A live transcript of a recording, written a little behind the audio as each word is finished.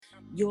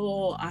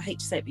I hate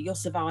to say it, but you're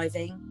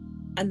surviving,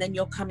 and then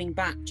you're coming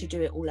back to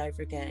do it all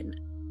over again.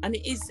 And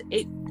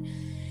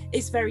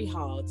it's very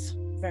hard,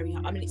 very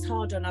hard. I mean, it's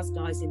hard on us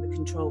guys in the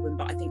control room,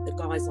 but I think the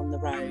guys on the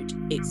road,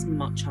 it's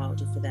much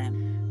harder for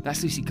them.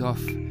 That's Lucy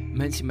Gough,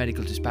 emergency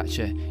medical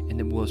dispatcher in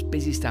the world's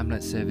busiest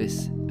ambulance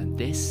service, and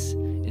this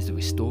is the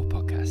Restore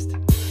podcast.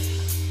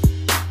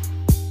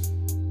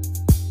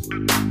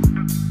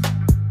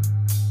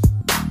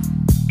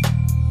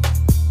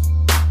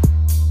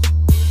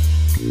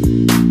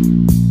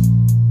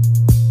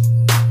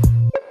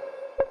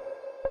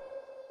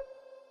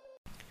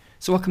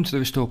 So welcome to the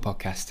Restore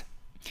podcast.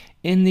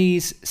 In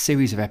these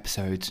series of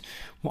episodes,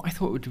 what I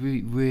thought would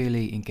be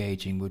really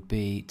engaging would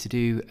be to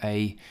do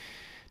a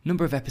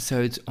number of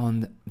episodes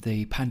on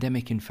the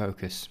pandemic in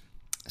focus.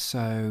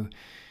 So,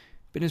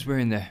 but as we're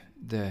in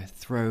the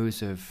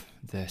throes of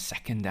the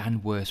second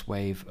and worst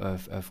wave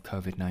of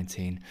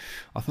COVID-19,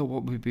 I thought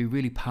what would be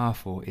really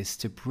powerful is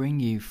to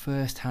bring you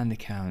first-hand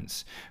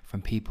accounts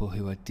from people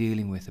who are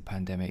dealing with the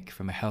pandemic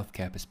from a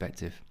healthcare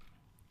perspective.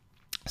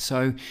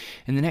 So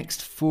in the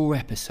next 4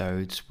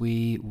 episodes,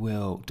 we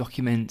will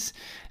document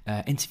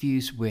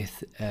interviews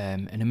with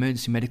an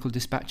emergency medical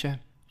dispatcher,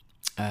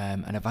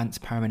 an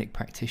advanced paramedic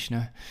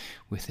practitioner,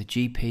 with a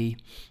GP,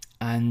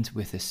 and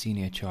with a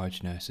senior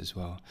charge nurse as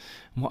well.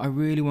 And what I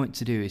really want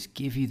to do is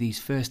give you these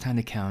first-hand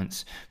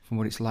accounts from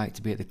what it's like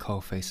to be at the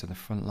coalface on the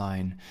front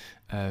line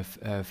of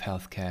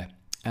healthcare.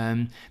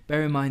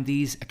 Bear in mind,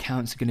 these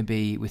accounts are going to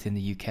be within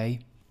the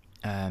UK.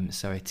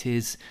 So it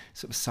is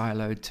sort of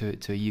siloed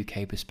to a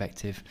UK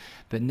perspective,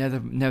 but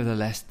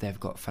nevertheless, they've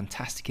got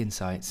fantastic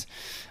insights.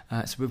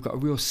 So we've got a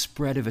real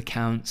spread of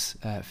accounts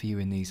for you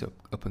in these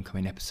up and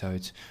coming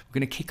episodes. We're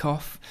going to kick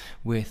off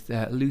with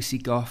Lucy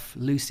Gough.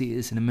 Lucy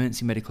is an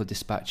emergency medical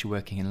dispatcher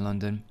working in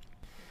London.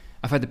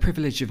 I've had the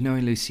privilege of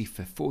knowing Lucy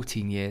for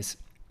 14 years.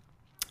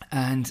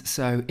 And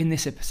so in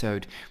this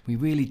episode, we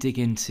really dig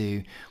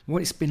into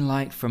what it's been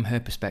like from her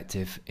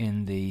perspective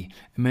in the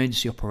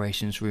emergency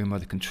operations room or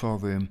the control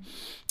room,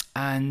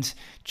 and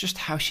just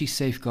how she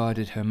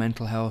safeguarded her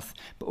mental health,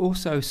 but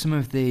also some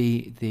of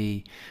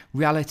the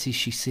realities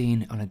she's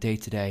seen on a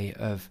day-to-day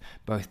of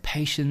both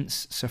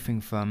patients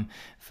suffering from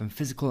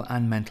physical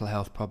and mental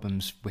health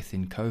problems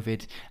within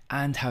COVID,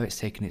 and how it's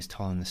taken its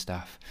toll on the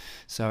staff.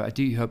 So I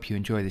do hope you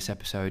enjoy this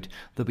episode.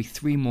 There'll be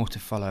 3 more to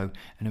follow,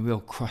 and a real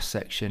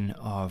cross-section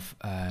of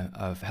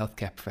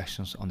healthcare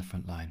professionals on the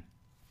front line.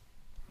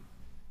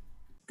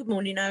 Good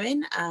morning,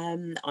 Owen.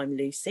 I'm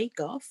Lucy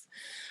Gough.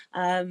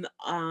 I'm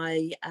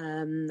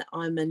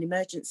an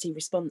emergency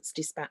response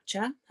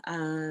dispatcher.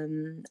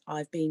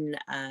 I've been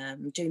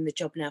doing the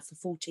job now for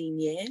 14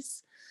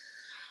 years.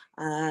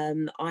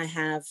 I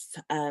have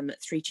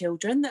 3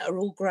 children that are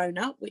all grown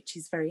up, which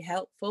is very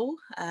helpful,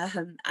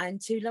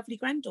 and 2 lovely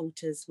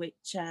granddaughters,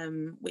 which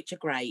are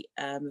great.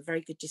 A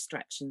very good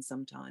distraction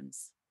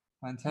sometimes.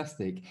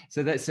 Fantastic.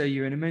 So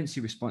you're an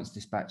emergency response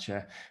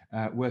dispatcher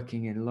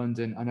working in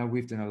London. I know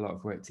we've done a lot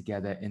of work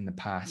together in the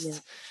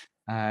past.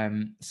 Yeah.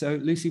 So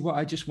Lucy, what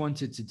I just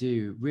wanted to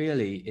do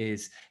really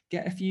is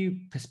get a few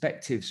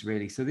perspectives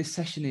really. So this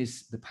session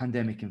is the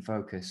pandemic in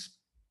focus.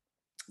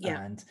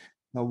 Yeah. And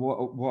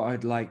what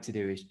I'd like to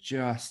do is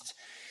just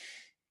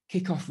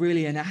kick off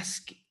really and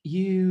ask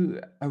you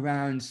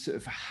around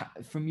sort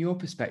of from your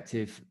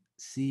perspective,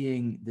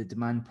 seeing the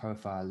demand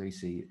profile,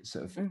 Lucy,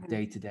 sort of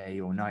day to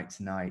day or night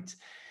to night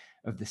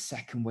of the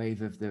second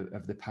wave of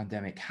the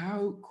pandemic.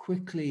 How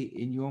quickly,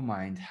 in your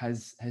mind,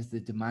 has the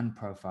demand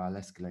profile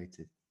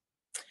escalated?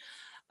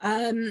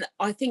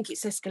 I think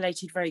it's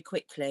escalated very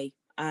quickly.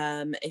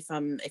 If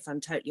I'm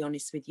totally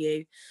honest with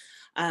you,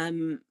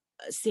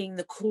 seeing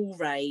the call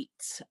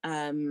rate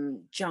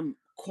jump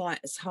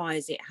quite as high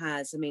as it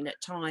has. I mean, at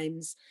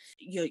times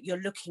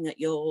you're looking at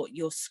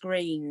your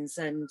screens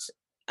and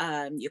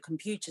your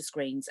computer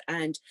screens,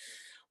 and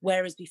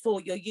whereas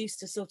before you're used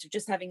to sort of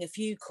just having a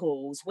few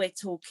calls, we're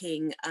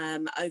talking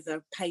over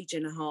a page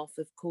and a half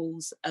of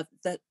calls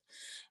that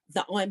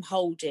I'm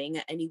holding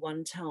at any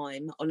one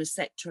time on a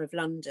sector of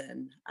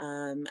London,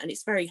 and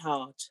it's very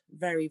hard,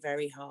 very,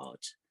 very hard.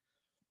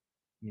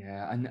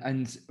 Yeah,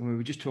 and we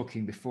were just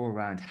talking before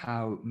around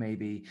how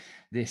maybe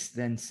this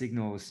then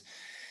signals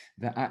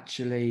that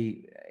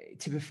actually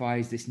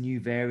typifies this new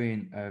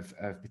variant of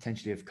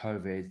potentially of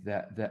COVID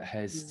that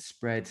has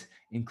spread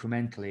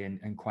incrementally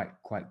and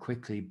quite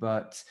quickly,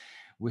 but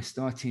we're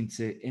starting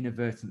to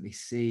inadvertently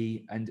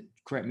see, and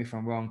correct me if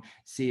I'm wrong,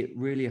 see it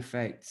really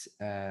affect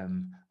a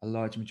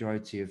large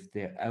majority of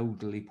the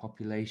elderly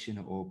population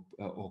or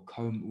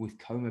with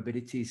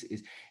comorbidities.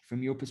 Is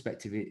from your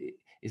perspective,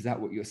 is that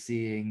what you're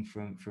seeing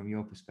from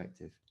your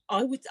perspective?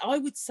 I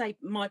would say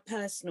my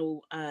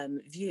personal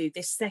view,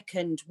 this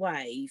second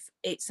wave,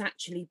 it's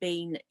actually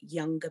been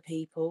younger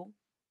people.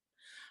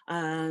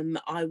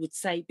 I would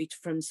say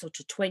from sort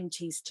of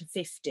 20s to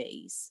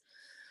 50s.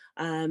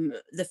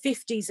 The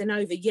 50s and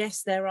over,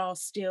 yes, there are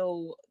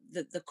still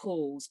the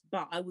calls,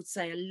 but I would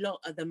say a lot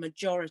of the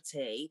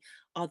majority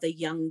are the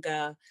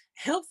younger,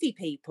 healthy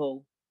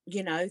people.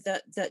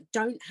 that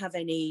don't have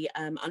any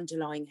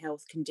underlying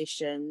health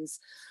conditions,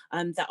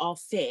 that are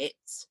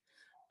fit,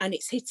 and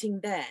it's hitting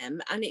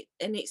them, and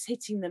it's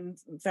hitting them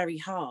very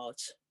hard,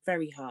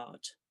 very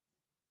hard.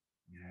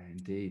 Yeah,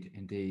 indeed,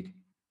 indeed.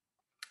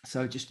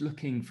 So just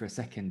looking for a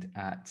second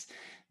at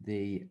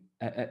the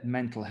at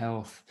mental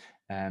health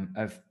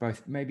of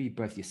both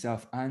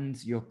yourself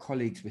and your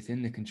colleagues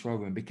within the control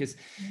room, because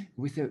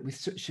with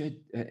such a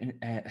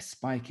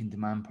spike in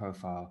demand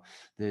profile,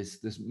 there's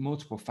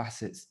multiple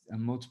facets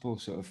and multiple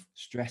sort of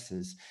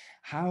stresses.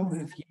 How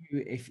have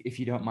you, if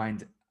you don't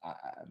mind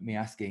me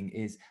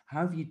asking,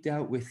 how have you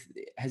dealt with,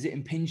 has it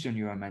impinged on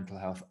your own mental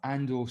health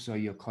and also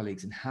your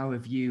colleagues, and how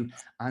have you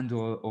and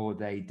or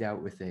they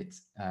dealt with it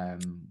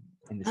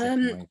in the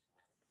second Um, wave?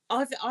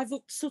 I've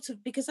sort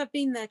of, because I've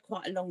been there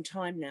quite a long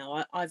time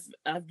now, I've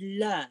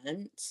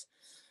learnt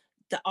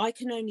that I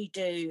can only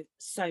do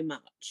so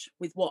much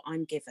with what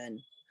I'm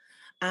given.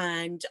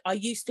 And I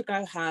used to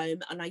go home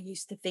and I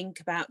used to think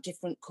about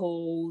different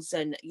calls,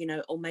 and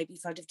or maybe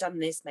if I'd have done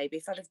this, maybe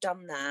if I'd have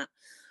done that.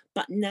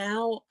 But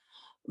now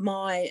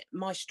my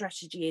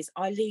strategy is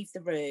I leave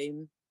the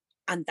room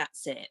and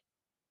that's it.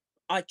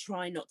 I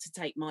try not to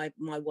take my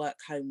work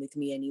home with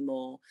me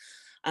anymore.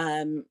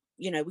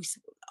 We,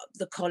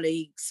 the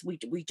colleagues,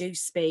 we do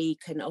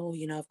speak, and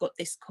I've got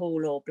this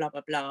call or blah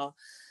blah blah.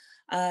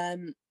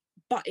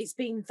 But it's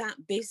been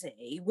that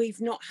busy, we've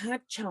not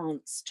had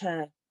chance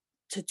to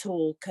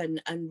talk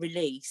and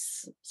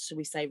release, shall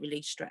we say,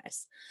 release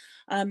stress.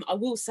 I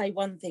will say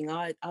one thing.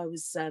 I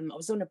was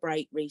on a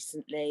break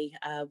recently.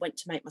 Went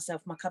to make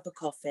myself my cup of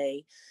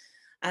coffee,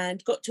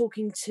 and got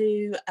talking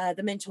to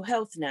the mental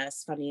health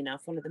nurse. Funny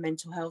enough, one of the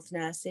mental health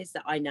nurses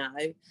that I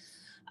know,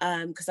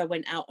 because I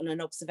went out on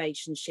an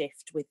observation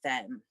shift with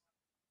them.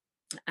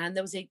 And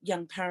there was a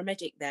young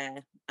paramedic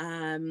there.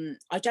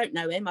 I don't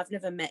know him. I've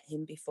never met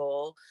him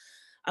before.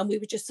 And we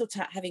were just sort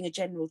of having a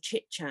general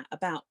chit chat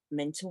about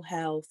mental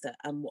health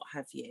and what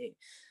have you.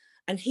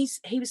 And he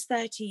was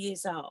 30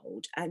 years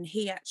old, and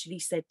he actually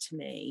said to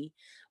me,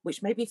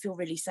 which made me feel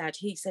really sad.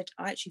 He said,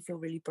 "I actually feel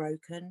really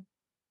broken."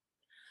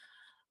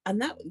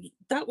 And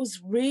that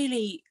was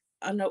really,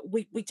 I know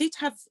we did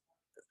have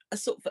a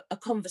sort of a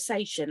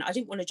conversation. I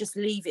didn't want to just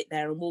leave it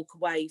there and walk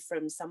away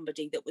from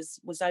somebody that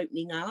was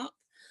opening up.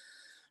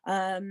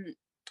 Um,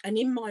 and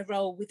in my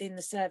role within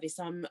the service,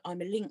 I'm a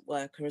link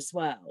worker as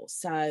well.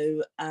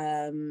 So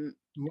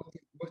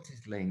What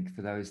is Link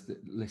for those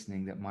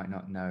listening that might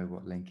not know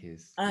what Link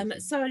is, Um, Lucy?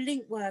 so a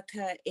link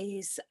worker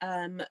is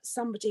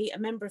somebody, a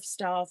member of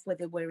staff,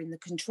 whether we're in the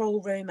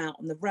control room, out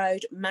on the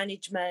road,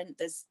 management.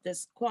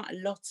 There's quite a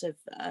lot of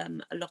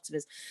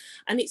us,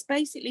 and it's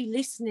basically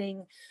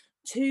listening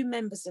to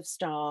members of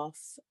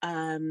staff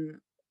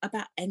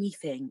about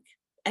anything,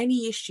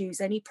 any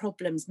issues, any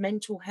problems,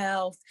 mental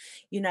health,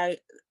 you know,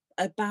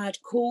 a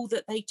bad call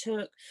that they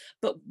took.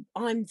 But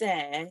I'm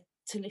there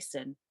to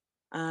listen.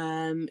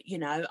 I'm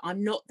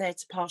not there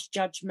to pass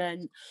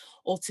judgment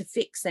or to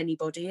fix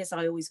anybody, as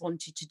I always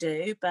wanted to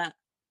do, but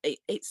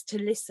it's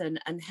to listen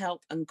and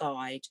help and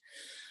guide.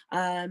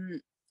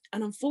 And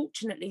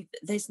unfortunately,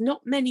 there's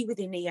not many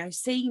within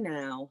EOC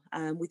now,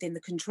 within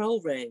the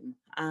control room,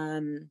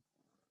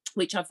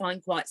 which I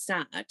find quite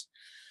sad.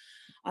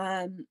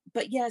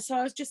 But yeah, so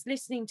I was just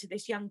listening to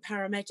this young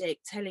paramedic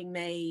telling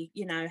me,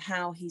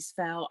 how he's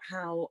felt,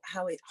 how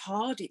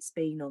hard it's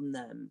been on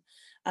them.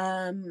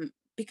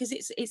 Because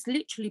it's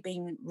literally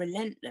been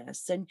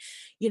relentless. And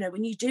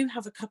when you do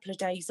have a couple of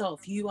days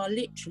off, you are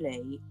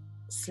literally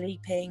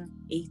sleeping,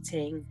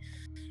 eating,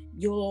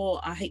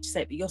 I hate to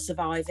say it, but you're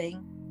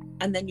surviving,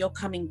 and then you're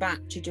coming back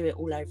to do it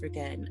all over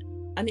again.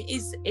 And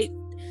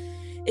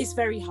it's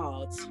very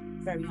hard.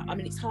 Very hard. I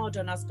mean, it's hard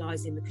on us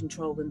guys in the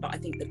control room, but I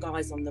think the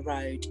guys on the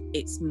road,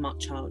 it's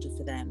much harder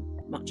for them.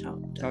 Much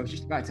harder. So I was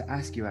just about to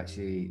ask you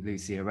actually,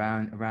 Lucy,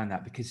 around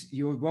that, because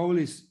your role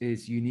is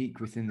unique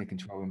within the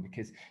control room,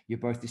 because you're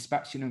both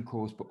dispatching on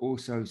calls, but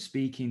also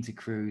speaking to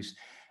crews,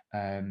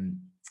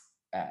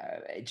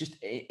 just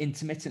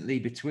intermittently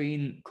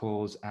between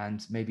calls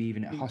and maybe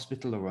even at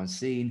hospital or on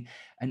scene.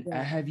 And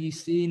Yeah. have you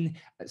seen?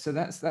 So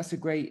that's a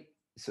great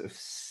sort of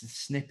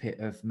snippet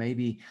of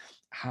maybe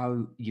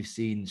how you've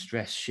seen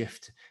stress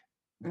shift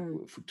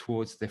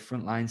towards the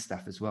frontline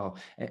staff as well.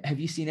 Have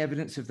you seen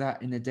evidence of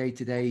that in the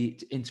day-to-day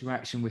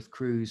interaction with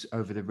crews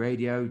over the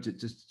radio?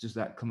 Does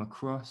that come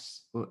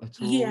across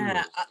at all?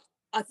 Yeah,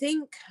 I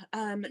think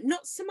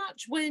not so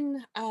much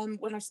when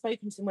I've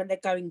spoken to them when they're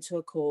going to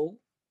a call,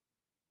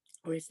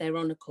 or if they're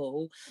on a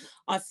call.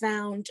 I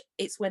found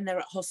it's when they're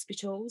at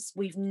hospitals.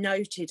 We've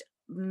noted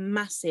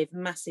massive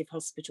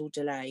hospital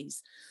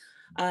delays,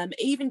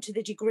 even to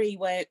the degree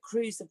where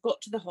crews have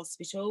got to the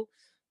hospital,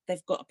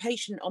 they've got a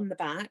patient on the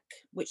back,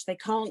 which they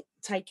can't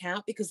take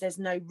out because there's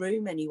no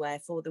room anywhere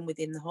for them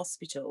within the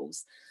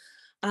hospitals.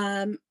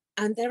 And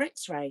their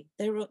X-ray,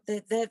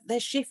 their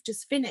shift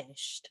is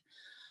finished.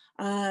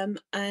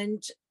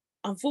 And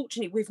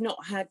unfortunately, we've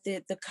not had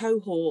the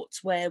cohort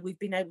where we've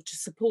been able to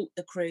support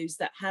the crews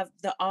that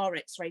are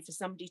X-ray for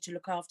somebody to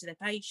look after their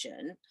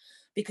patient,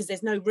 because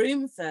there's no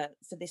room for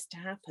this to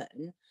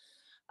happen.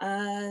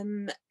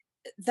 um,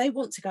 they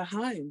want to go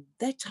home.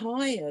 They're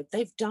tired.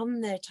 They've done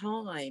their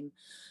time.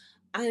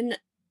 And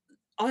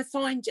I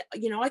find,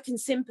 I can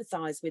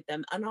sympathise with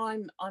them. And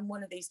I'm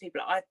one of these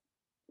people.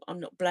 I'm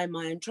not blowing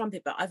my own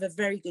trumpet, but I have a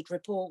very good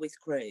rapport with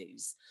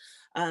crews,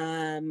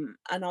 and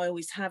I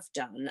always have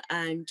done.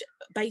 And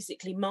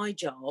basically, my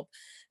job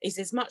is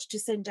as much to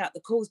send out the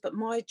calls, but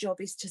my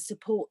job is to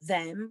support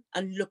them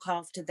and look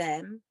after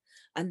them,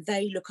 and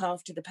they look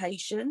after the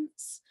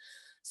patients.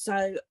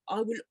 So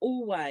I will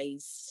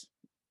always,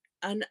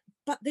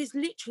 but there's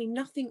literally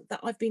nothing that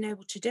I've been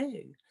able to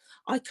do.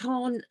 I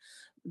can't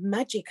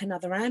magic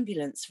another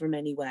ambulance from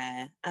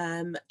anywhere,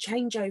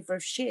 change over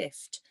of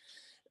shift.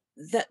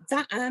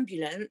 That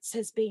ambulance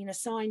has been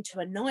assigned to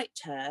a night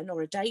turn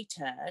or a day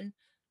turn,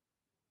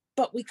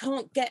 but we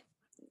can't get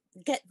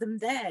them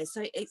there.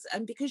 So it's,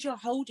 and because you're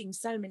holding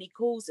so many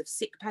calls of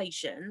sick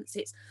patients,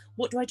 it's,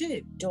 what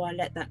do? Do I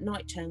let that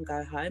night turn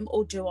go home,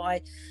 or do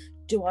I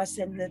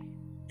send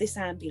this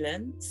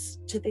ambulance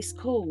to this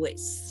call?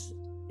 It's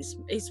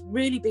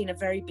really been a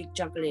very big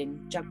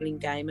juggling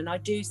game, and I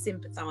do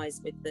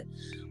sympathise with the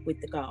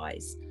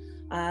guys.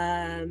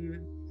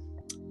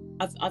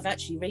 I've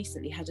actually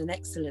recently had an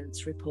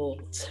excellence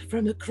report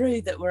from a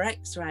crew that were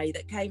X-ray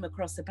that came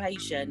across a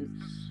patient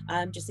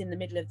just in the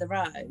middle of the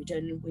road,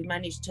 and we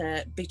managed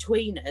to,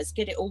 between us,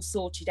 get it all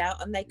sorted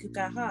out, and they could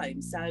go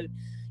home. So,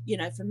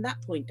 from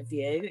that point of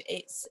view,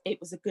 it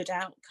was a good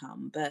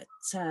outcome. But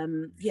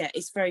yeah,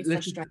 it's very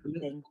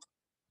frustrating.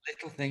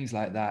 Little things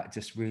like that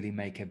just really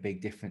make a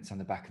big difference on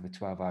the back of a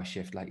 12-hour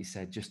shift, like you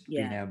said. Just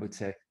being able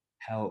to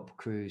help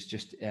crews,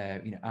 just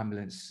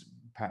ambulance,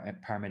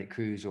 paramedic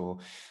crews, or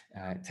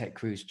tech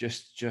crews,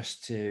 just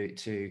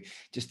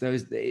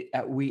those. I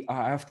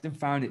often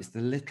found it's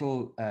the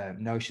little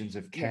notions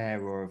of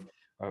care or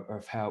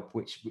of help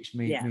which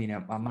mean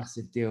a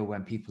massive deal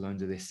when people are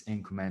under this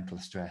incremental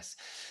stress.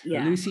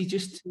 Lucy,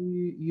 just to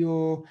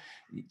your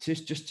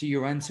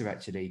answer,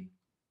 actually,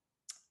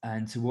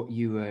 and to what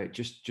you were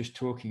just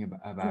talking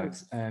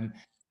about,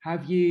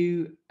 have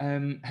you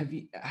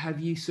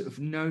sort of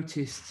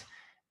noticed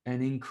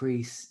an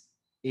increase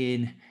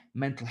in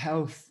mental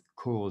health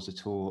calls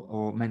at all,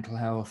 or mental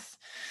health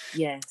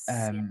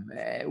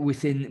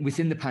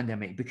within the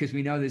pandemic? Because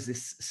we know there's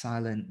this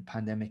silent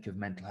pandemic of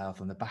mental health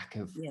on the back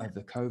of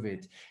the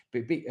COVID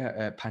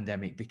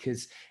pandemic,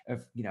 because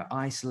of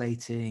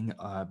isolating,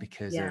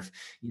 because of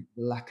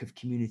lack of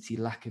community,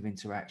 lack of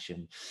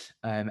interaction.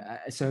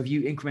 So have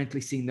you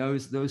incrementally seen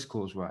those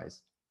calls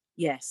rise?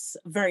 Yes,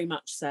 very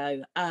much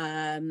so.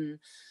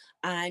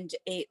 And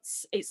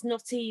it's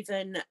not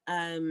even,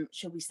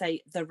 shall we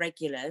say, the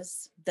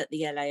regulars that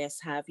the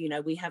LAS have.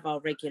 We have our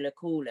regular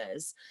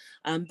callers,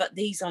 but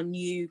these are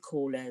new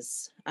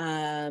callers.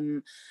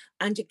 And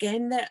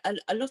again,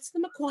 a lot of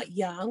them are quite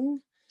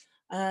young,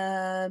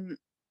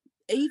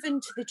 even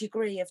to the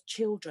degree of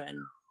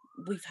children.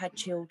 We've had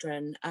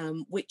children,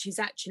 which is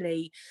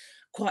actually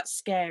quite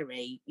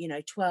scary,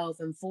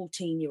 12 and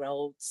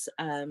 14-year-olds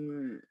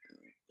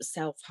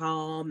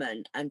self-harm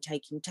and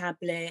taking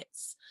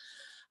tablets.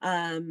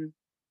 And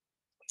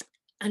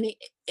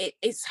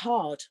it's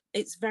hard.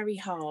 It's very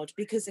hard,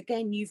 because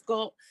again, you've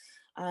got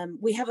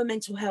we have a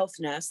mental health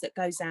nurse that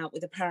goes out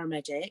with a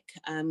paramedic,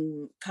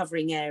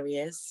 covering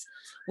areas,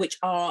 which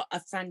are a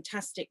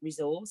fantastic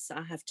resource,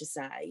 I have to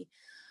say.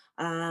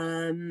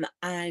 And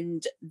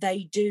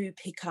they do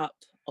pick up,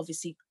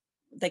 obviously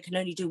they can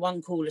only do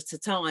one call at a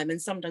time,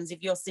 and sometimes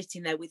if you're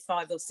sitting there with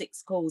 5 or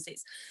 6 calls,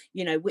 it's,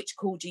 which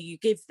call do you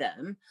give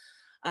them?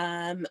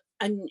 And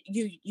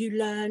you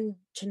learn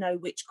to know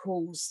which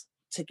calls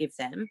to give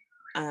them,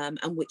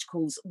 and which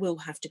calls will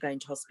have to go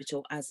into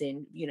hospital, as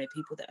in,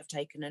 people that have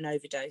taken an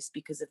overdose,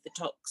 because of the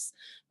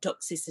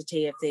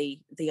toxicity of the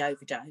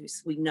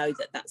overdose. We know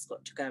that that's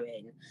got to go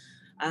in.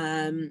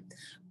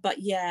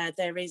 But yeah,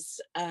 there is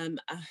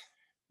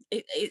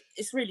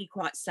it's really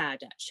quite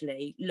sad,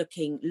 actually,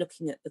 looking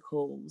at the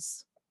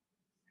calls.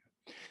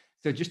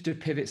 So just to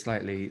pivot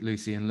slightly,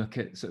 Lucy, and look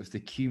at sort of the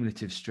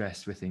cumulative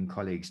stress within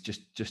colleagues,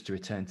 just to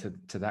return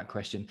to that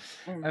question.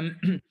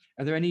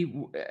 Are there any,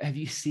 have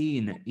you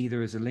seen,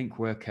 either as a link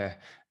worker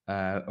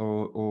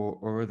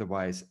or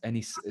otherwise,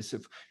 any sort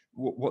of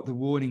what the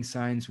warning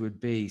signs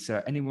would be?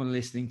 So anyone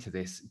listening to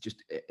this,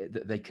 just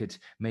that they could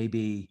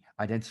maybe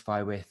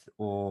identify with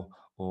or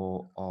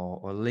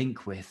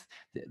link with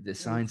the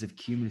signs of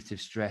cumulative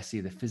stress,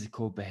 either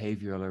physical,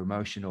 behavioral, or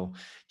emotional.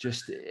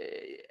 Just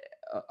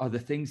are the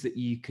things that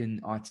you can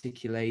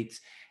articulate,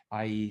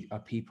 i.e., are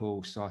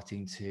people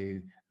starting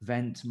to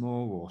vent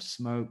more or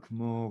smoke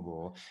more,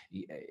 or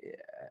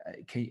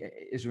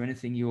is there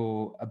anything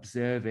you're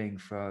observing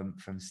from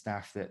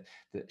staff that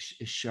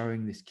is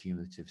showing this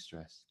cumulative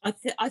stress?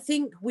 I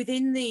think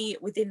within the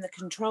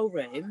control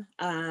room,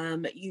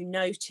 you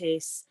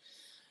notice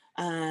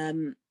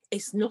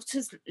it's not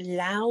as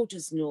loud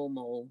as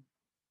normal.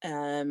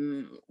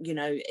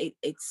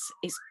 It's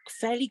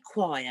fairly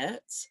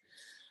quiet.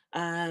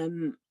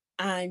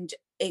 And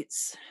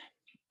it's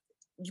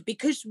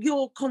because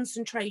your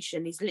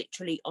concentration is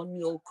literally on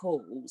your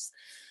calls,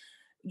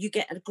 you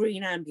get a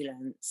green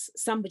ambulance,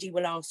 somebody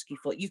will ask you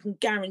for it. You can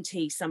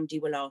guarantee somebody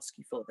will ask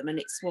you for them. And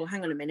it's, well,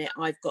 hang on a minute,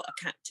 I've got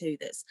a cat too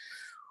that's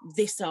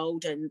this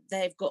old and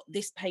they've got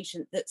this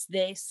patient that's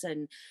this,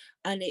 and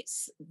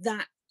it's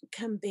that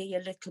can be a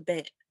little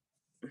bit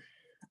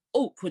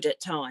awkward at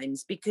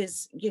times,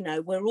 because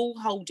we're all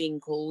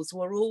holding calls,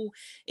 we're all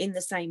in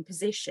the same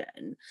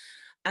position,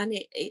 and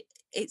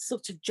it's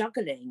sort of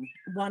juggling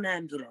one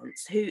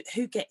ambulance,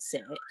 who gets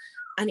it,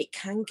 and it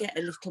can get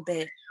a little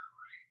bit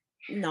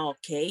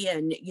narky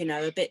and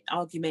a bit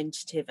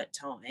argumentative at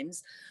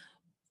times,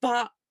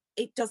 but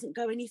it doesn't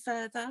go any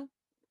further.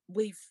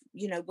 We're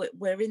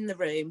in the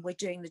room, we're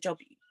doing the job.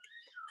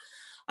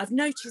 I've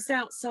noticed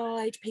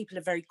outside people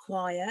are very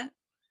quiet.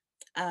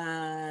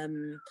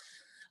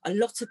 A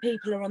lot of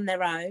people are on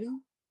their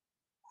own.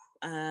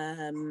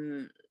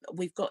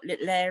 We've got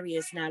little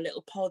areas now,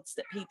 little pods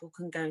that people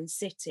can go and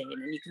sit in,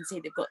 and you can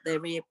see they've got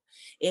their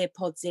ear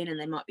pods in, and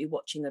they might be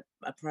watching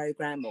a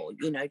program, or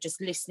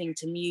just listening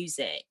to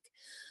music.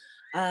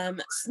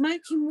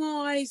 Smoking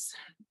wise,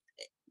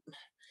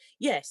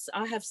 yes,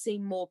 I have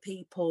seen more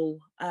people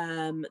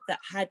that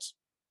had,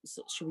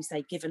 should we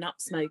say, given up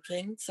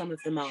smoking. Some of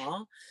them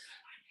are,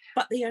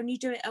 but they only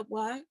do it at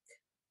work.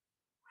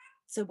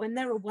 So when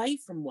they're away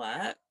from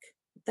work,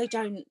 they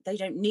don't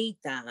need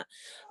that.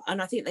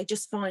 And I think they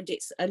just find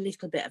it's a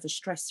little bit of a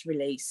stress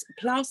release.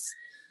 Plus,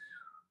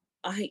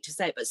 I hate to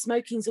say it, but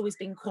smoking's always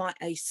been quite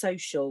a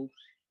social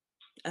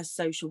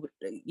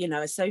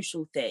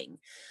thing.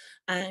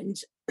 And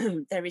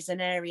there is an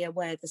area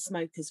where the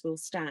smokers will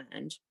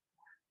stand.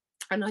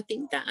 And I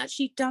think that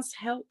actually does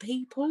help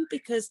people,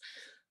 because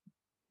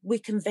we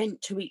can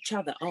vent to each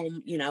other. Oh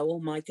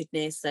my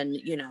goodness. And,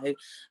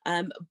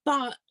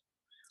 but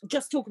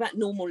just talk about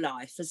normal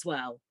life as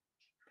well.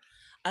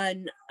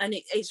 And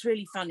it's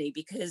really funny,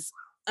 because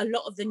a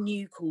lot of the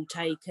new call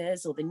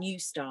takers or the new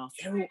staff,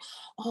 they're all,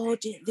 oh,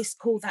 this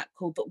call, that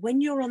call. But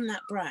when you're on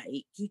that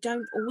break, you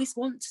don't always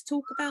want to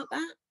talk about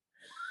that.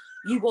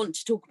 You want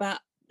to talk about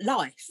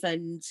life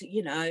and,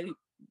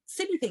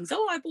 silly things.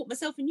 Oh, I bought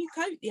myself a new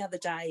coat the other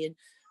day, and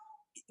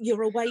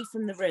you're away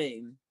from the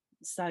room.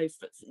 So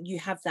you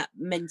have that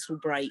mental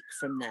break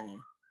from there.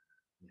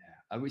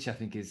 Yeah, which I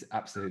think is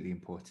absolutely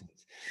important.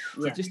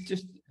 So Yeah.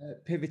 just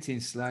pivoting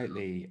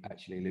slightly,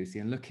 actually, Lucy,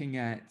 and looking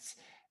at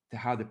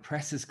how the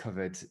press has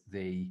covered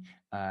the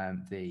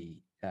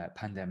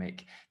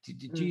pandemic.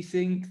 Do you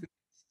think that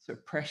sort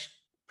of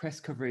press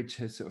coverage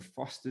has sort of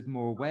fostered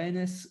more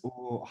awareness,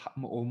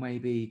 or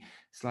maybe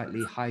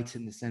slightly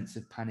heightened the sense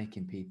of panic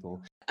in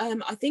people?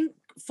 I think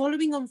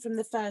following on from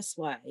the first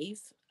wave,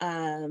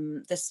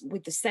 this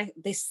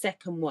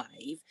second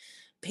wave,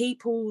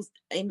 people's,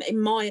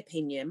 in my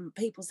opinion,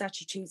 people's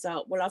attitudes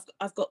are, well,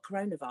 I've got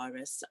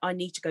coronavirus, I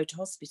need to go to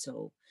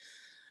hospital.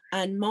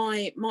 And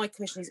my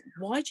question is,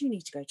 why do you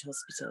need to go to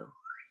hospital?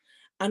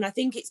 And I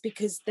think it's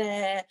because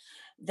their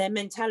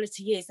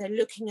mentality is, they're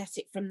looking at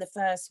it from the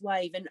first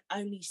wave and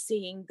only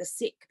seeing the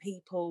sick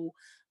people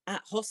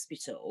at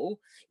hospital,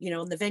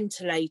 on the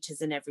ventilators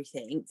and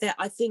everything. That,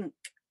 I think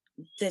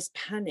there's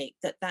panic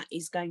that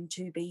is going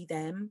to be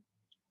them.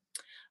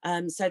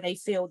 So they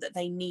feel that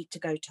they need to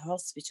go to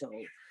hospital.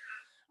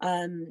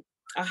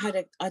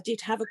 I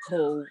did have a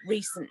call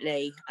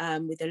recently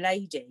with a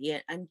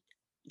lady, and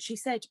she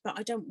said, but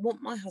I don't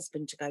want my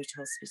husband to go to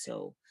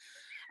hospital.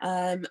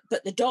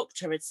 But the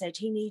doctor had said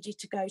he needed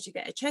to go to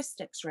get a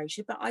chest x-ray,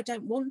 but I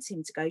don't want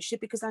him to go,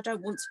 because I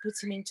don't want to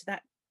put him into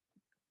that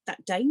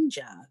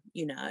danger,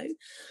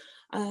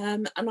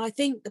 and I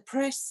think the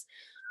press,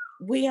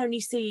 we only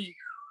see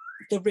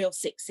the real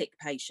sick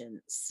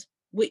patients,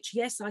 which,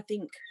 yes, I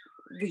think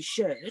we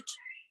should,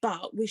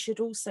 but we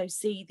should also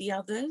see the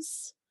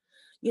others,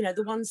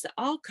 the ones that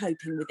are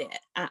coping with it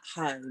at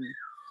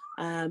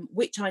home,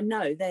 which I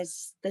know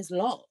there's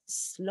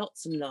lots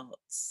and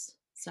lots.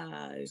 So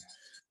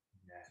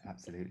yeah,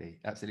 absolutely.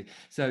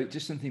 So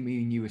just something me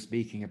and you were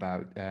speaking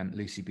about,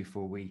 Lucy,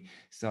 before we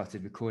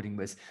started recording,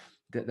 was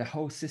that the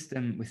whole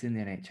system within the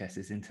NHS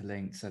is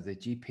interlinked. So the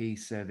GP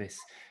service,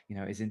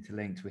 is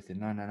interlinked with the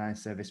 999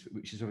 service,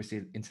 which is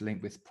obviously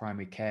interlinked with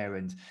primary care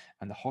and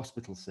the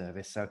hospital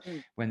service. So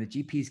when the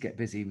GPs get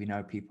busy, we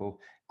know people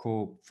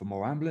call for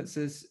more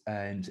ambulances,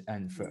 and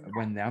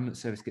when the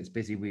ambulance service gets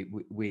busy,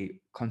 we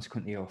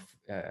consequently are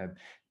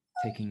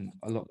taking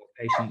a lot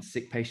more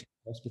sick patients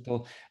to the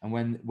hospital. And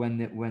when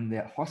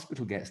the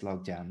hospital gets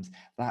log jammed,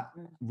 that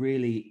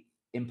really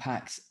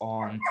impacts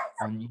on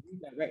you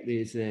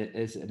directly as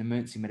an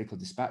emergency medical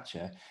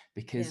dispatcher,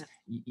 because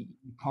you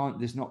can't,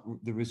 there's not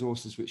the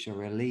resources which are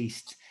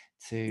released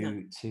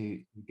to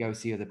go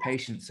see other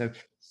patients. So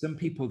some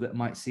people that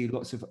might see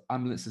lots of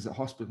ambulances at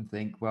hospital and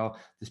think, well,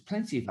 there's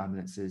plenty of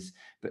ambulances,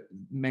 but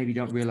maybe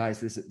don't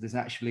realize there's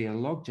actually a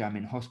logjam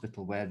in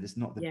hospital where there's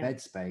not the bed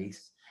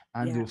space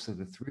and also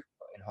the throughput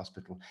in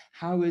hospital.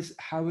 How is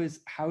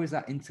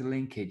that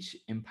interlinkage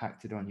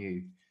impacted on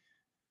you?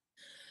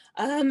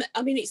 I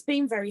mean, it's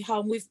been very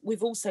hard.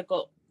 We've also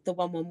got the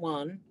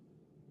 111,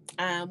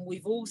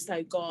 We've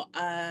also got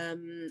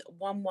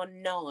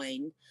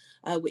 119,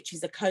 which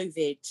is a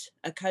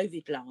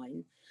COVID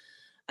line.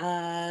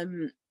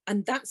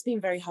 And that's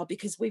been very hard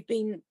because we've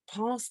been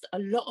past a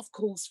lot of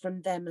calls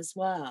from them as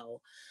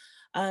well.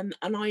 And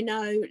I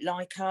know,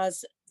 like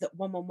us, that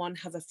 111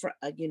 have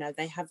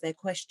they have their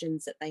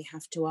questions that they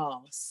have to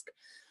ask.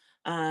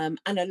 And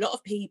a lot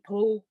of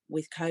people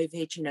with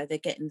COVID, they're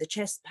getting the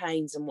chest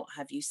pains and what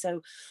have you.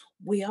 So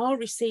we are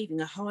receiving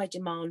a high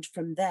demand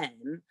from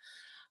them.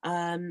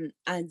 And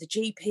the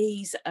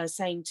GPs are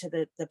saying to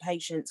the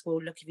patients,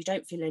 well, look, if you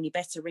don't feel any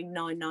better, ring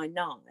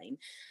 999.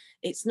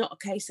 It's not a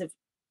case of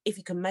if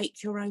you can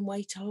make your own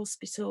way to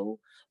hospital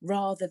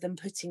rather than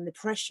putting the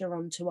pressure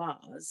onto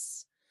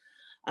us.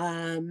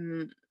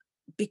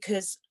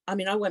 Because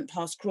I went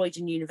past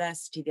Croydon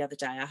University the other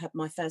day. I've had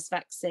my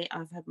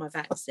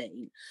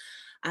vaccine,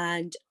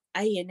 and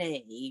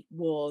A&E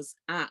was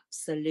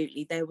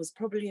absolutely, there was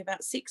probably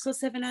about 6 or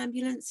 7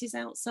 ambulances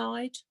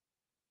outside,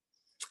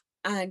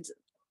 and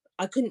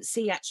I couldn't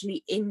see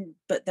actually in,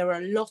 but there were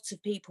a lot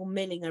of people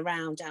milling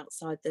around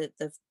outside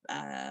the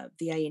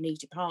A&E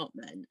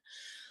department,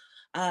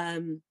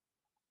 and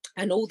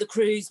all the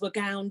crews were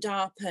gowned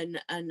up and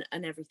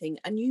everything,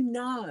 and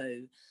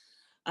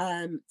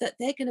that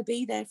they're going to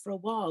be there for a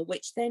while,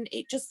 which then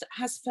it just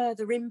has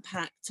further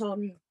impact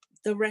on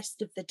the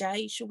rest of the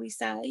day, shall we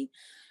say,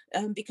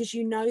 because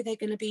they're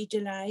going to be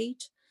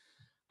delayed,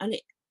 and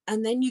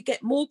then you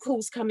get more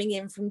calls coming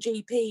in from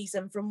GPs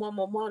and from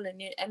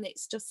 111, and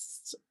it's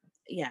just,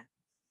 yeah,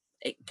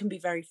 it can be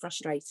very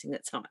frustrating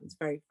at times.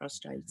 Very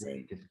frustrating. It's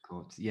very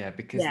difficult,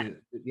 because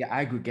the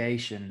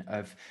aggregation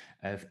of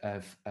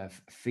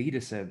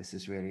feeder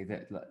services, really,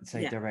 that,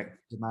 say, direct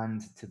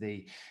demand to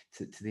the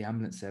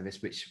ambulance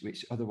service,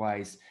 which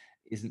otherwise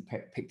isn't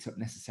picked up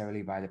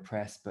necessarily by the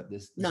press, but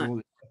there's all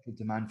the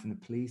demand from the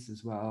police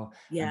as well,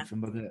 and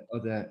from other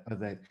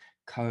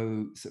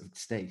sort of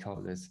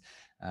stakeholders.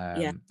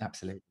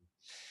 Absolutely.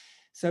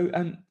 So,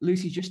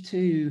 Lucy, just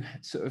to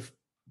sort of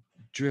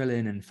drill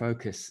in and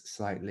focus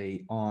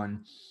slightly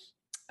on,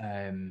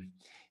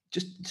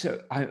 just so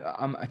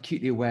I'm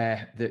acutely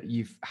aware that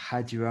you've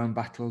had your own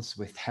battles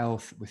with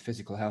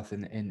physical health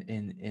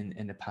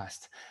in the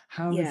past.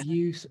 How have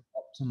you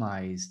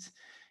optimized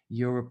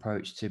your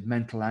approach to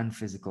mental and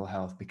physical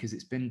health? Because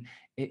it's been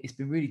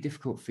really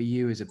difficult for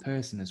you as a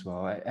person as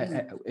well.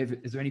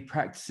 Is there any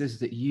practices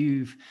that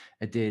you've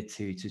adhered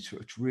to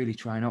really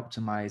try and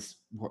optimize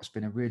what's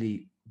been a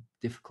really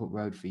difficult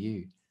road for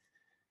you?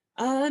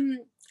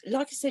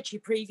 Like I said to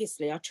you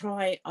previously, I've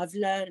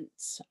learnt,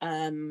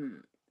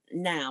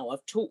 now,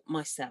 I've taught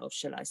myself,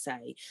 shall I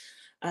say,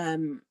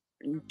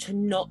 to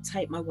not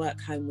take my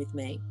work home with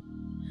me.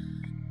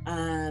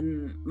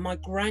 My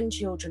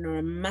grandchildren are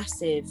a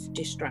massive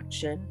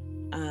distraction.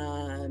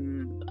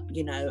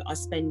 I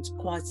spend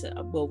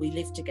we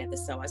live together,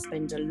 so I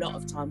spend a lot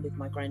of time with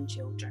my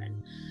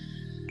grandchildren.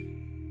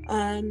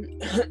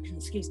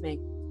 Excuse me.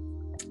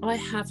 I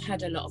have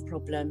had a lot of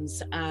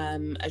problems,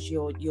 as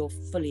you're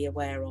fully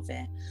aware of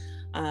it,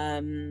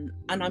 and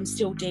I'm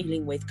still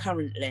dealing with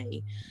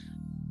currently.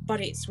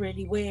 But it's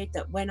really weird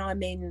that when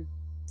I'm in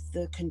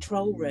the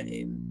control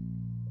room,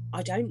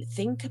 I don't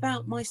think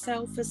about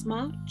myself as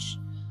much.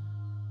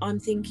 I'm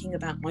thinking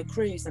about my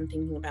crews, I'm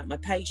thinking about my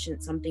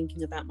patients, I'm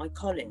thinking about my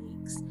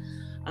colleagues.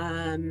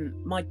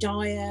 My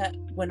diet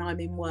when I'm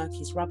in work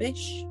is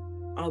rubbish.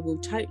 I will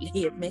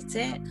totally admit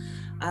it,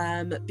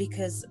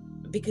 because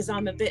because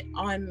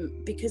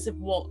of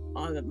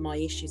what my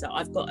issues are.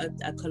 I've got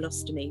a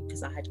colostomy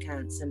because I had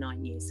cancer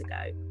 9 years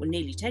ago, well,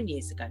 nearly 10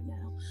 years ago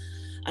now.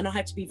 And I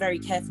have to be very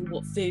careful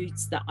what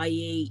foods that I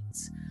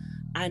eat.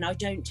 And I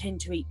don't tend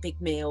to eat big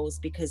meals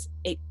because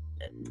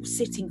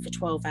sitting for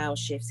 12-hour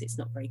shifts, it's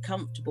not very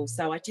comfortable.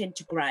 So I tend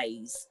to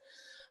graze,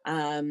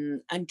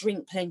 and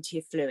drink plenty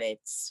of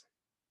fluids.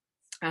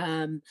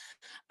 And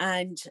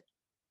I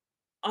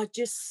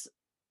just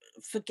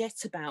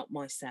forget about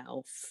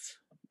myself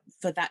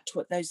for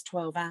those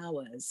 12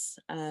 hours.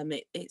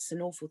 It's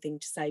an awful thing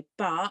to say,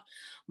 but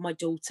my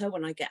daughter,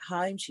 when I get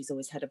home, she's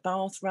always had a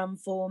bath run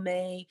for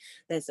me.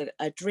 There's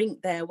a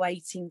drink there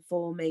waiting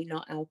for me,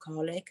 not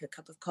alcoholic, a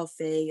cup of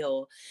coffee,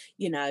 or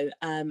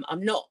I'm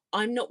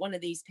not one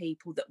of these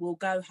people that will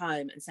go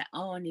home and say,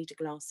 oh, I need a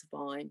glass of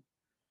wine.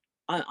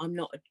 I'm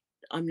not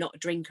a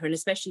drinker, and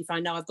especially if I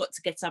know I've got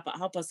to get up at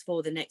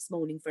 4:30 the next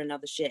morning for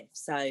another shift.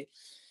 So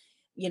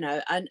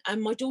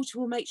and my daughter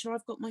will make sure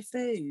I've got my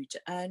food,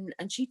 and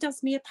she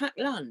does me a packed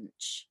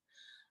lunch,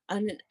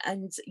 and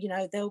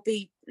there'll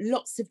be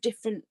lots of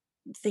different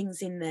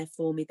things in there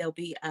for me. There'll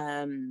be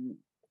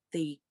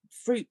the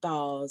fruit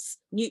bars,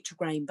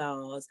 Nutri-Grain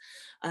bars,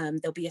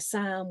 there'll be a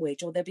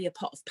sandwich, or there'll be a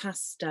pot of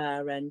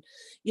pasta, and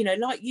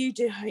like you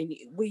do,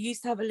 we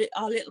used to have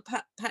our little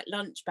packed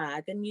lunch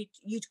bag, and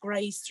you'd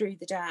graze through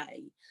the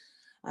day.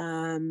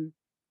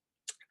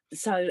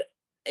 So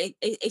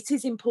it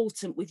is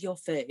important with your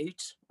food.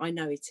 I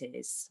know it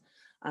is.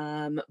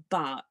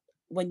 But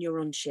when you're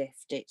on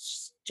shift,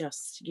 it's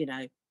just,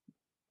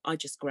 I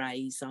just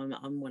graze.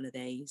 I'm one of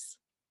these.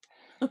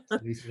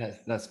 Lucy,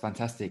 that's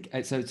fantastic.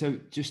 So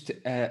just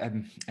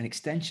an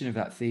extension of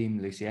that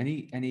theme, Lucy.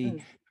 Any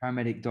Mm,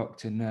 paramedic,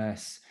 doctor,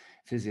 nurse,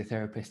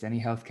 physiotherapist, any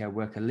healthcare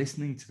worker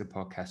listening to the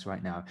podcast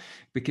right now,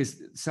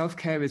 because self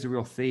care is a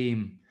real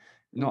theme,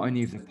 not mm,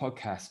 only of the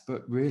podcast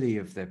but really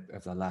of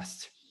the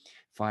last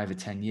 5 or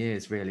 10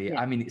 years. Really, yeah,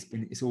 I mean,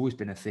 it's always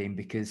been a theme,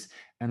 because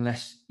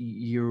unless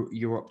we're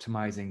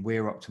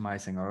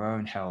optimizing our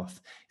own health,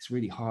 it's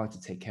really hard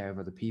to take care of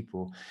other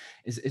people.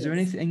 Is there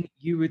yes. anything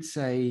you would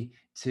say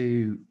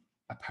to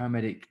a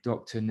paramedic,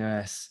 doctor,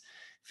 nurse,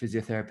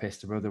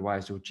 physiotherapist, or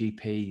otherwise, or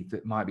GP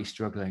that might be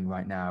struggling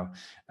right now,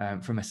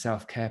 from a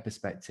self-care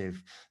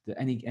perspective? That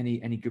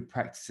any good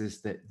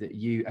practices that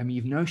you, I mean,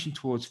 you've notioned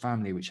towards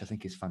family, which I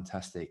think is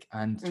fantastic,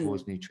 and Mm,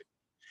 towards nutrition.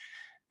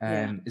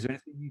 yeah. Is there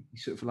anything you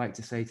sort of like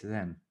to say to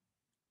them?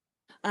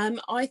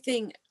 I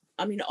think,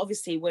 I mean,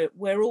 obviously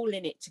we're all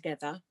in it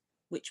together,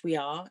 which we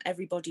are.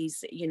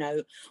 Everybody's,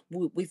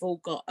 we've all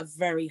got a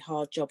very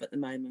hard job at the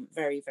moment,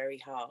 very, very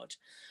hard.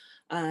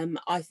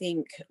 I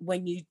think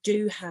when you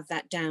do have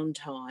that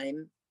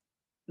downtime,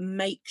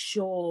 make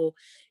sure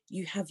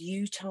you have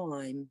you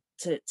time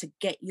to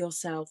get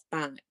yourself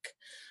back.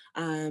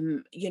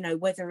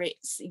 Whether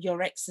it's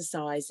you're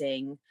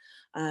exercising.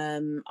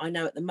 I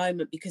know at the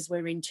moment, because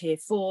we're in tier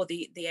 4,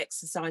 the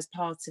exercise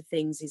part of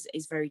things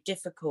is very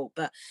difficult,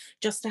 but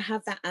just to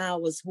have that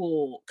hour's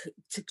walk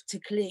to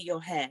clear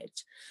your head.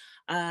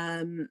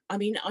 I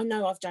mean, I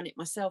know I've done it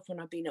myself when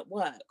I've been at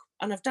work,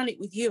 and I've done it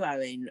with you,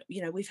 Owen.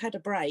 We've had a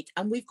break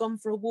and we've gone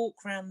for a walk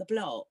around the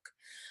block,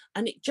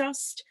 and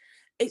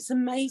it's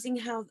amazing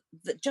how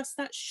just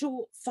that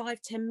short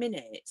 5-10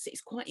 minutes,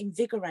 it's quite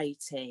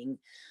invigorating,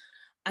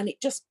 and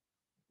it just,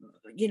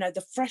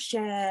 the fresh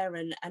air,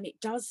 and it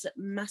does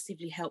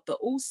massively help. But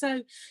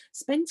also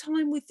spend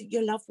time with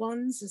your loved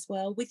ones as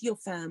well, with your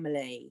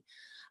family,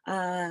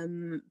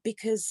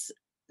 because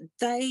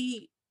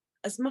they,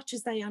 as much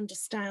as they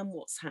understand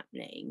what's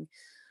happening,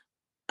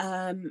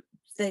 um,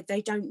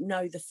 they don't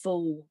know the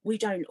full, we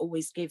don't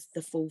always give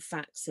the full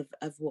facts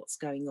of what's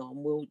going on.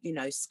 We'll,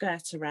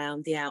 skirt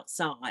around the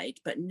outside,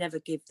 but never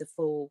give the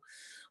full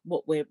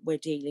what we're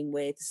dealing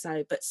with.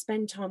 So, but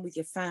spend time with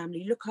your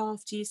family, look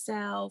after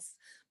yourself,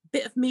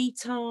 bit of me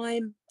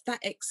time,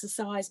 that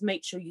exercise,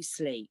 make sure you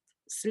sleep.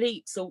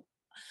 Sleep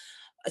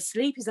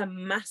is a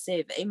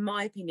massive, in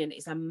my opinion,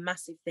 it's a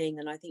massive thing.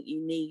 And I think you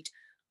need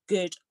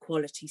good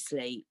quality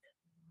sleep,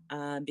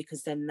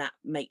 because then that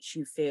makes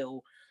you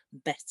feel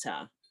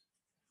better.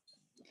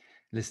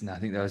 Listen, I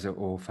think those are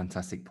all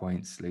fantastic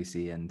points,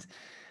 Lucy, and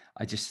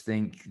I just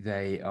think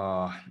they're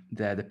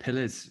the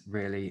pillars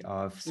really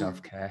of Mm,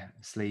 self-care: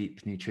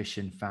 sleep,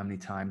 nutrition, family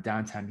time,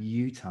 downtime,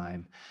 you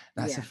time.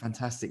 That's a yeah,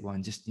 fantastic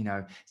one. Just,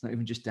 it's not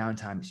even just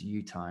downtime, it's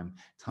you time.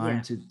 yeah,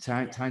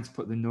 Time to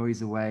put the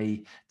noise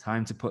away,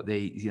 time to put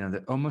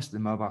almost the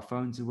mobile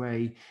phones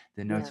away,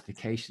 the yeah,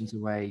 notifications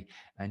away,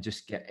 and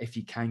just if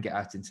you can, get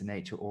out into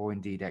nature, or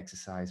indeed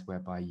exercise,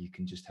 whereby you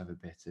can just have a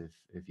bit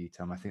of you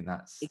time. I think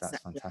that's exactly.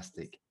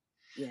 fantastic.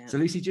 Yeah, So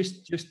Lucy,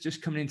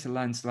 just coming into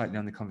land slightly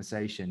on the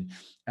conversation,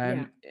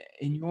 yeah.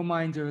 in your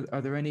mind,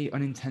 are there any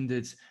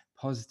unintended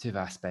positive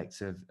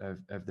aspects of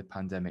the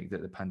pandemic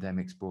that the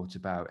pandemic's brought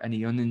about?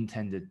 Any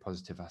unintended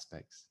positive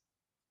aspects?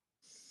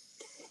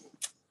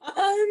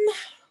 Um,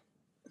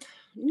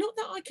 Not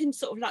that I can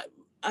sort of like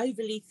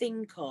overly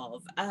think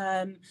of.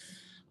 I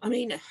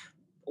mean,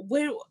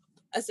 we're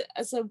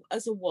as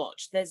a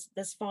watch.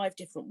 There's 5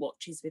 different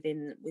watches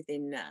within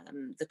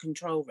the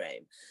control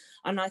room,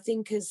 and I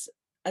think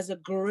as a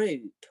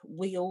group,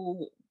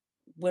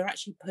 we're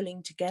actually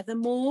pulling together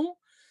more.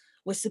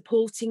 We're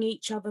supporting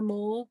each other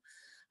more.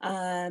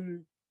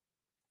 Um,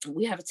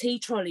 we have a tea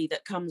trolley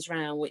that comes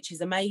round, which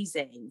is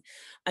amazing.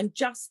 And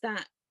just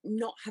that,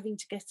 not having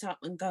to get up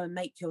and go and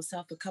make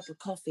yourself a cup of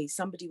coffee,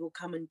 somebody will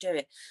come and do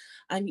it.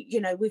 And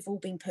we've all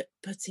been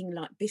putting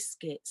like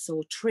biscuits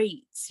or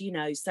treats,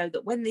 so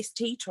that when this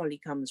tea trolley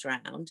comes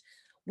round,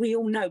 we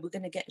all know we're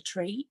going to get a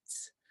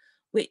treat,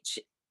 which,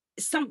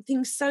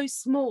 something so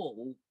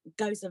small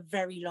goes a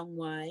very long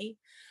way.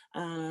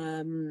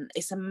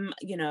 It's a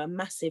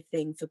massive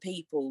thing for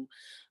people,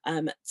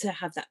 to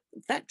have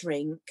that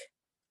drink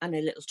and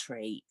a little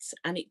treat,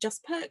 and it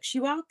just perks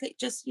you up. It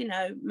just,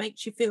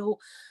 makes you feel,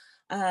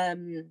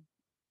 um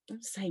I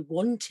don't say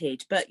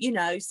wanted, but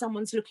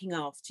someone's looking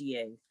after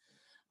you.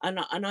 And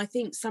I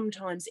think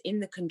sometimes in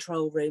the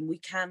control room we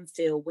can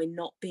feel we're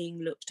not being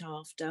looked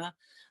after,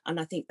 and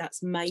I think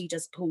that's made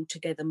us pull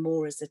together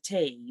more as a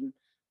team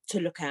to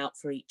look out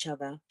for each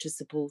other, to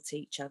support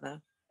each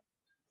other.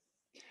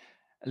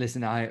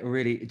 Listen, I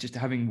really, just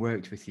having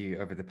worked with you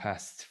over the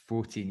past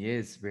 14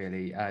 years,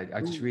 really,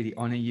 I just Mm, really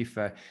honor you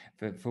for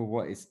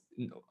what is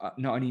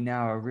not only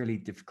now a really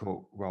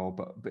difficult role,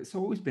 but it's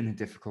always been a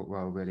difficult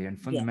role, really, and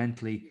yeah,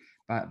 fundamentally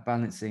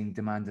balancing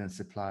demand and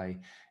supply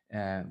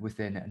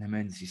within an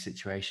emergency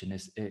situation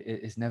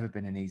is never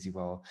been an easy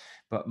role.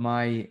 But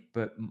my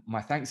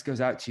thanks goes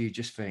out to you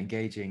just for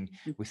engaging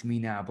mm, with me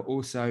now, but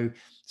also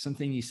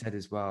something you said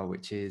as well,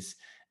 which is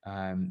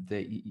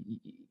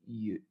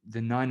the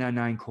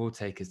 999 call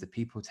takers, the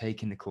people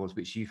taking the calls,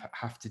 which you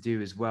have to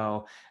do as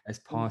well as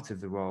part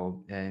of the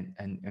role,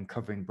 and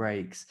covering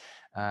breaks.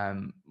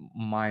 My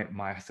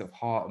sort of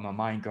heart and my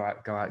mind go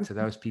out to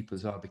those people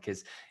as well,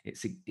 because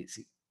it's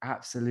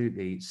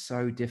absolutely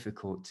so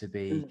difficult to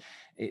be.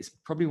 It's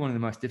probably one of the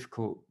most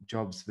difficult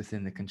jobs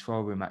within the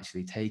control room,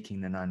 actually,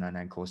 taking the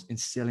 999 calls,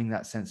 instilling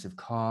that sense of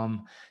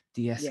calm,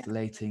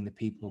 de-escalating the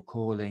people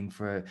calling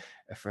for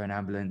an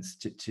ambulance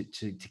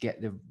to get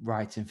the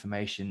right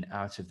information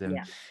out of them.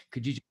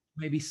 Could you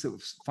maybe sort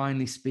of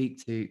finally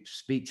speak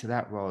to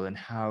that role and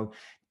how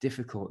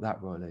difficult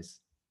that role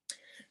is?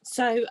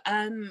 So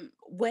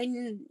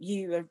when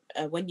you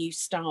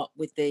start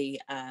with the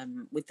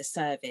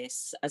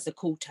service as a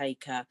call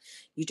taker,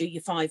 you do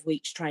your 5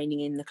 weeks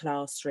training in the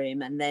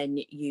classroom, and then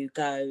you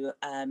go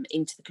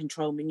into the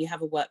control room. You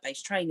have a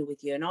work-based trainer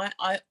with you, and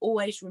I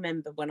always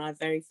remember when I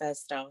very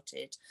first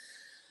started,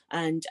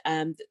 and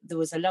there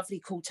was a lovely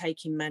call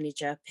taking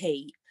manager,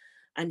 Pete,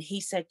 and he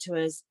said to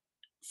us,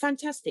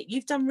 "Fantastic,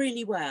 you've done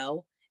really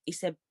well." He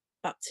said,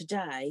 "But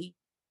today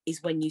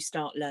is when you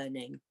start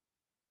learning.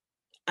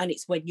 And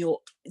it's when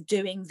you're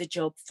doing the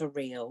job for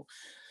real."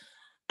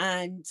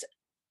 And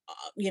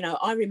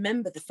I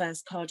remember the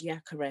first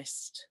cardiac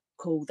arrest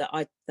call that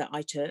I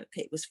took.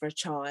 It was for a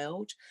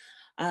child.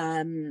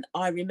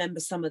 I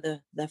remember some of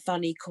the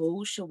funny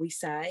calls, shall we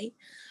say.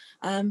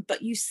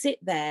 But you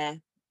sit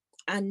there,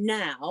 and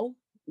now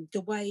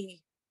the way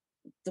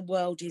the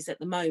world is at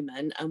the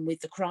moment, and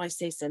with the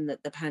crisis and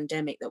the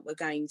pandemic that we're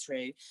going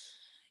through,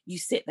 you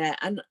sit there,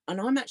 and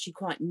I'm actually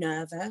quite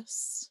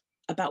nervous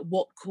about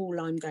what call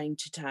I'm going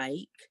to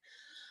take.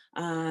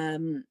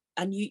 And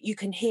you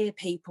can hear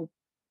people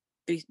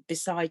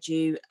beside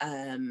you.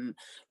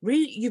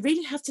 You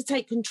really have to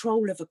take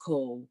control of a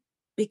call,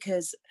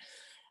 because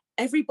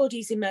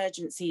everybody's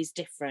emergency is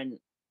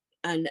different.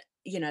 And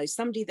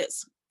somebody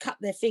that's cut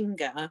their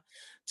finger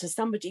to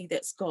somebody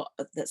that's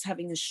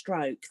having a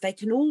stroke, they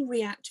can all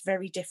react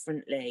very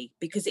differently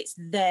because it's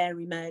their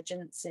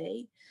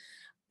emergency.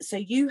 So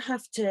you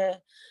have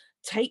to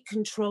take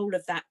control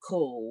of that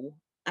call,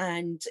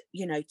 and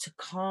to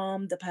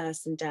calm the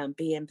person down,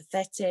 be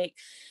empathetic,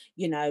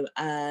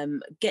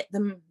 get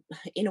them,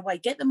 in a way,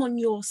 get them on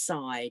your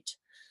side,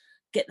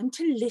 get them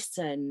to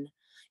listen.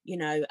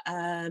 The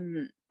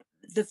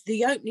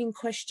opening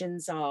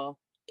questions are: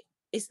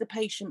 is the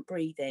patient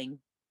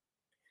breathing?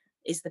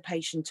 Is the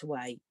patient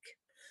awake?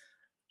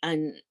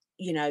 And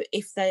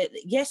if they're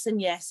yes and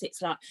yes,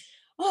 it's like,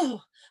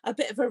 oh, a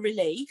bit of a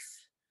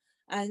relief.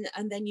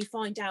 And then you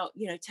find out,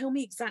 tell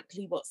me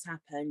exactly what's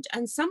happened.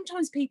 And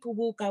sometimes people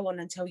will go on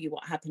and tell you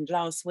what happened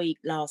last week,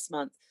 last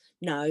month.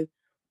 No,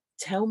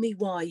 tell me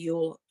why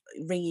you're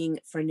ringing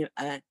for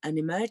an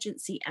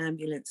emergency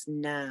ambulance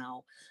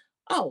now.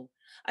 Oh,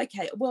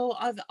 okay. Well,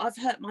 I've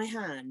hurt my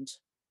hand.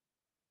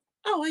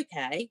 Oh,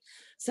 okay.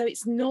 So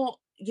it's not,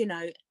 you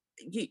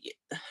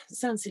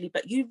sounds silly,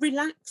 but you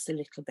relax a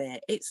little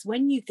bit. It's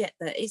when you get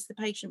there. Is the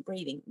patient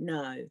breathing?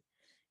 No.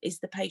 Is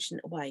the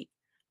patient awake?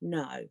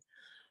 No.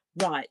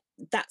 Right,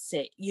 that's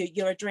it.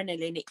 Your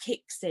adrenaline, it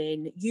kicks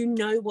in. You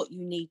know what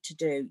you need to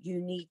do.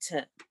 You need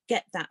to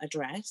get that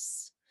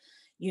address.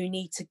 You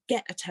need to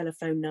get a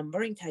telephone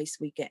number in case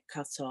we get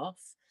cut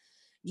off.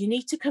 You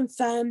need to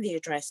confirm the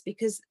address,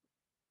 because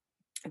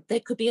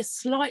there could be a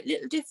slight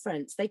little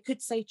difference. They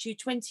could say to you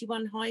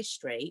 21 High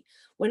Street,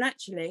 when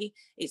actually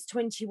it's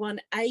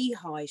 21A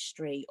High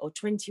Street or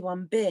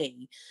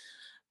 21B.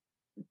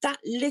 That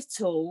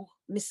little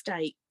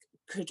mistake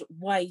could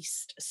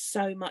waste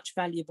so much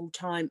valuable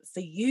time for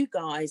you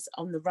guys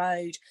on the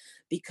road,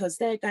 because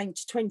they're going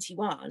to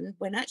 21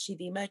 when actually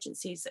the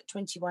emergency is at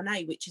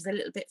 21A, which is a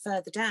little bit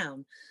further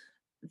down.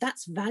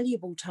 That's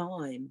valuable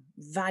time,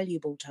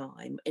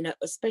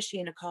 especially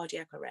in a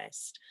cardiac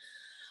arrest.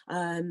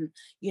 And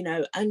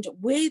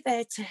we're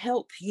there to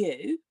help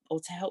you, or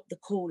to help the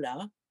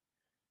caller,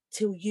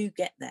 till you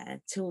get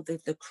there, till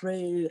the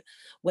crew,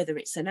 whether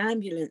it's an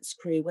ambulance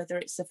crew, whether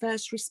it's a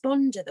first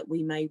responder that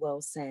we may well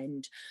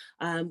send.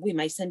 We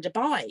may send a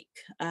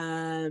bike.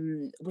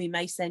 We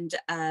may send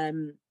a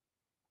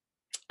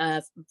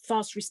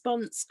fast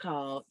response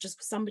car,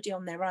 just somebody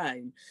on their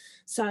own.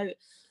 So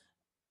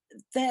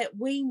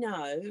we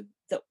know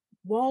that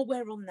while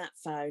we're on that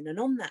phone and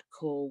on that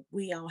call,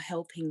 we are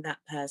helping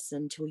that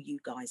person till you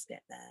guys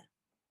get there.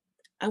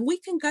 And we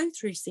can go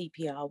through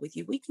CPR with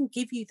you. We can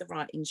give you the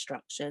right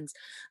instructions,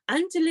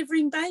 and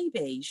delivering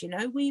babies.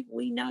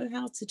 We know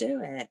how to do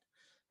it.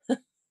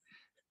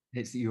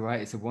 You're right.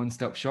 It's a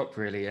one-stop shop,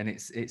 really, and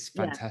it's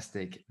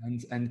fantastic,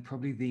 and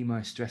probably the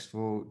most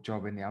stressful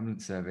job in the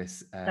ambulance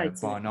service,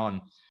 bar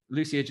none.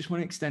 Lucy, I just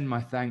want to extend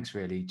my thanks,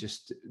 really,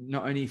 just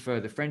not only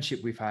for the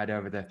friendship we've had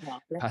over the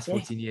past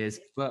 14 years,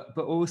 but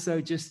also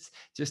just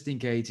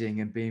engaging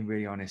and being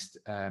really honest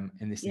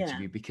in this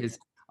interview, because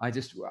I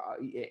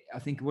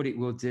think what it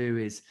will do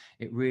is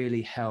it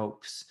really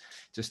helps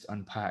just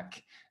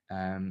unpack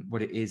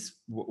what it is,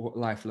 what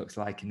life looks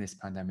like in this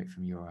pandemic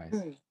from your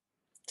eyes.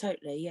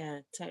 Totally, yeah,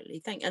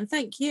 totally.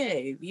 Thank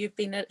you. You've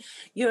been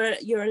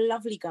you're a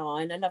lovely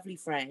guy and a lovely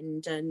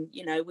friend, and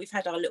you know we've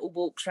had our little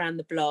walks around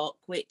the block,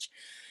 which,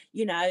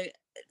 you know,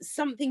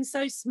 something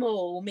so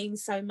small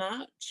means so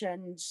much,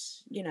 and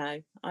you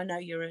know I know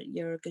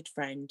you're a good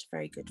friend,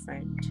 very good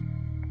friend.